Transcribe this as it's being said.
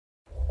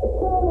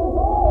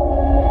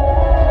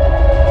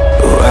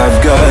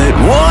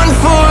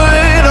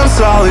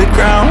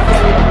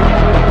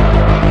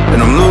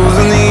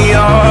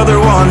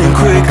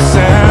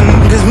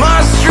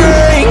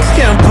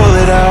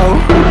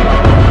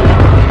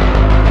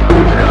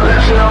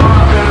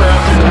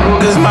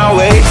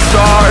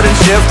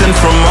something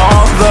from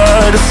all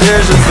the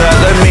decisions that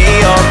led me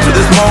up to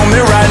this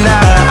moment right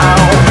now.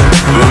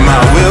 But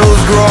my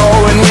will's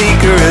growing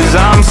weaker as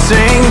I'm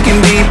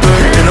sinking deeper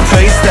in a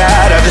place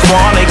that I just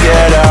wanna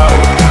get out.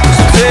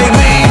 So take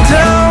me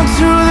down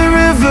to the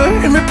river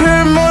and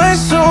repair my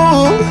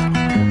soul.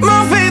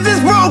 My faith is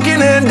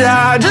broken and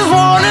I just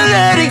wanna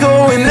let it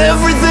go. And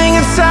everything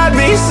inside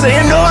me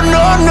saying no,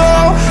 no, no.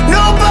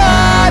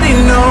 Nobody,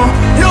 no,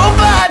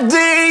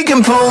 nobody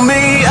can pull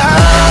me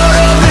out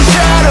of the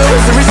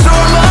shadows and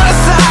restore my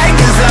sight.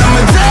 Cause I'm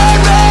a dead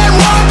man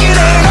walking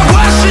and I'm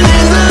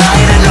questioning the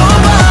light. And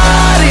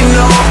nobody,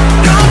 no,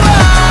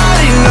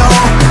 nobody, no,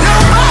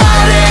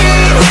 nobody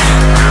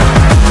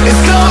is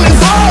coming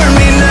for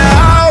me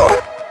now.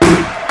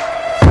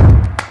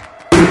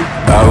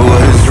 I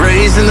was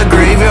raised in the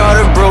graveyard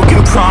of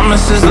broken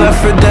promises left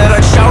for dead.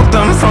 I'd shout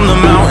them from the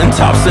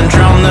mountaintops and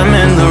drown them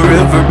in the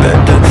riverbed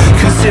to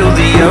conceal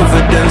the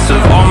evidence of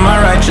all my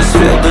righteous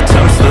failed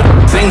attempts. The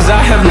things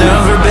I have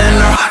never been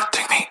or